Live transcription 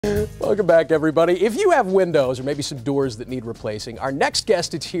Welcome back, everybody. If you have windows or maybe some doors that need replacing, our next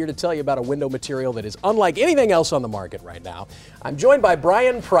guest is here to tell you about a window material that is unlike anything else on the market right now. I'm joined by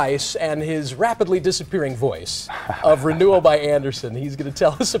Brian Price and his rapidly disappearing voice of Renewal by Andersen. He's going to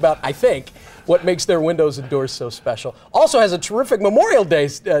tell us about, I think, what makes their windows and doors so special. Also has a terrific Memorial Day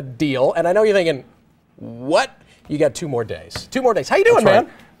deal, and I know you're thinking, what? You got 2 more days. 2 more days. How you doing, man?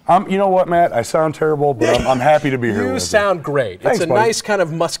 You know what, Matt? I sound terrible, but I'm happy to be here with you. You sound great. Thanks, it's a buddy. Nice kind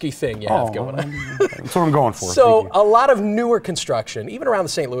of musky thing you have going on. That's what I'm going for. So a lot of newer construction, even around the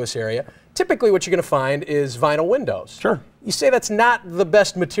St. Louis area, typically what you're going to find is vinyl windows. Sure. You say that's not the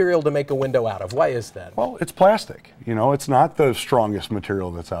best material to make a window out of. Why is that? Well, it's plastic. You know, it's not the strongest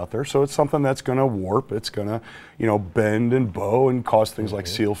material that's out there, so it's something that's going to warp. It's going to, you know, bend and bow and cause things like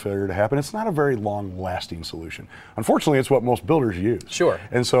seal failure to happen. It's not a very long-lasting solution. Unfortunately, it's what most builders use. Sure.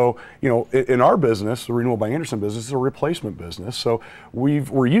 And so, you know, in our business, the Renewal by Andersen business, is a replacement business. So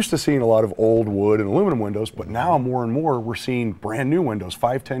we're used to seeing a lot of old wood and aluminum windows, but now more and more we're seeing brand new windows,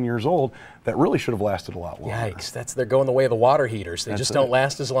 5, 10 years old, that really should have lasted a lot longer. Yikes, they're going the way of the water heaters. They just don't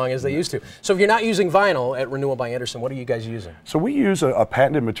last as long as they used to. So if you're not using vinyl at Renewal by Andersen, what are you guys using? So we use a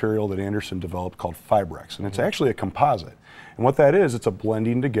patented material that Andersen developed called Fibrex, and it's actually a composite. And what that is, it's a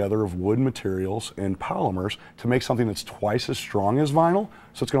blending together of wood materials and polymers to make something that's twice as strong as vinyl,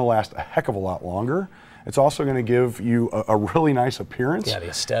 so it's going to last a heck of a lot longer. It's also going to give you a really nice appearance. Yeah, the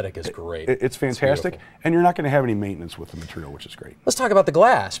aesthetic is great. It's fantastic, and you're not going to have any maintenance with the material, which is great. Let's talk about the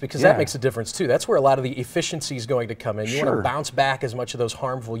glass, because that makes a difference too. That's where a lot of the efficiency is going to come in. You want to bounce back as much of those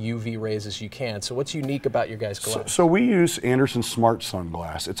harmful UV rays as you can. So what's unique about your guys' glass? So we use Andersen Smart Sun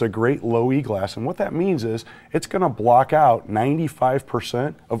glass. It's a great low E glass, and what that means is it's going to block out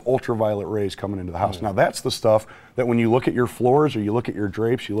 95% of ultraviolet rays coming into the house. Now that's the stuff that when you look at your floors or you look at your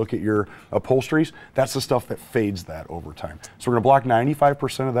drapes, you look at your upholsteries, that's the stuff that fades that over time. So we're going to block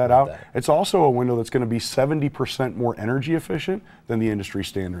 95% of that out. It's also a window that's going to be 70% more energy efficient than the industry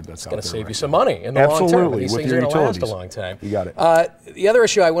standard that's out there. It's going to save you some money in the long term. These things are going to last a long time. You got it. The other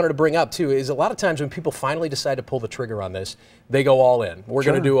issue I wanted to bring up too is a lot of times when people finally decide to pull the trigger on this, they go all in. We're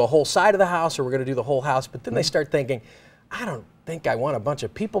going to do a whole side of the house, or we're going to do the whole house, but then they start thinking, I don't think I want a bunch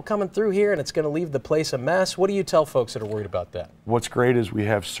of people coming through here and it's going to leave the place a mess. What do you tell folks that are worried about that? What's great is we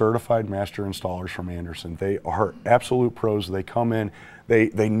have certified master installers from Andersen. They are absolute pros. They come in,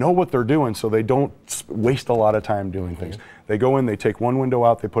 they know what they're doing, so they don't waste a lot of time doing things. They go in, they take one window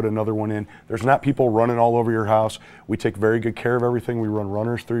out, they put another one in. There's not people running all over your house. We take very good care of everything. We run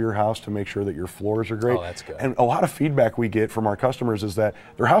runners through your house to make sure that your floors are great. Oh, that's good. And a lot of feedback we get from our customers is that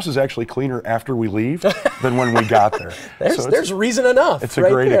their house is actually cleaner after we leave than when we got there. There's reason enough. It's a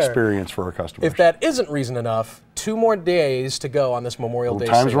great experience for our customers. If that isn't reason enough, 2 more days to go on this Memorial Day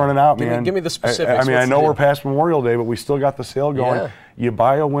Time's sale. running out, man. Give me the specifics. I mean, I know we're past Memorial Day, but we still got the sale going. Yeah. You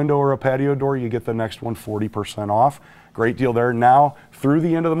buy a window or a patio door, you get the next one 40% off. Great deal there. Now, through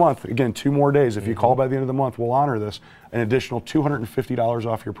the end of the month, again, 2 more days. If you call by the end of the month, we'll honor this. An additional $250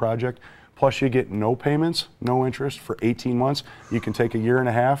 off your project. Plus, you get no payments, no interest for 18 months. You can take a year and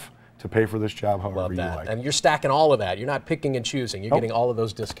a half to pay for this job however you like. And you're stacking all of that. You're not picking and choosing. You're getting all of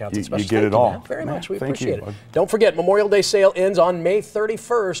those discounts and specials. You get it all. Matt, very much. We Thank appreciate you, it. bud. Don't forget, Memorial Day sale ends on May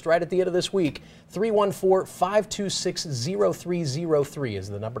 31st, right at the end of this week. 314-526-0303 is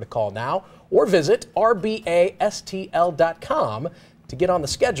the number to call now, or visit rbastl.com to get on the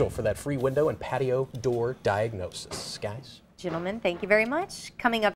schedule for that free window and patio door diagnosis. Guys? Gentlemen, thank you very much. Coming up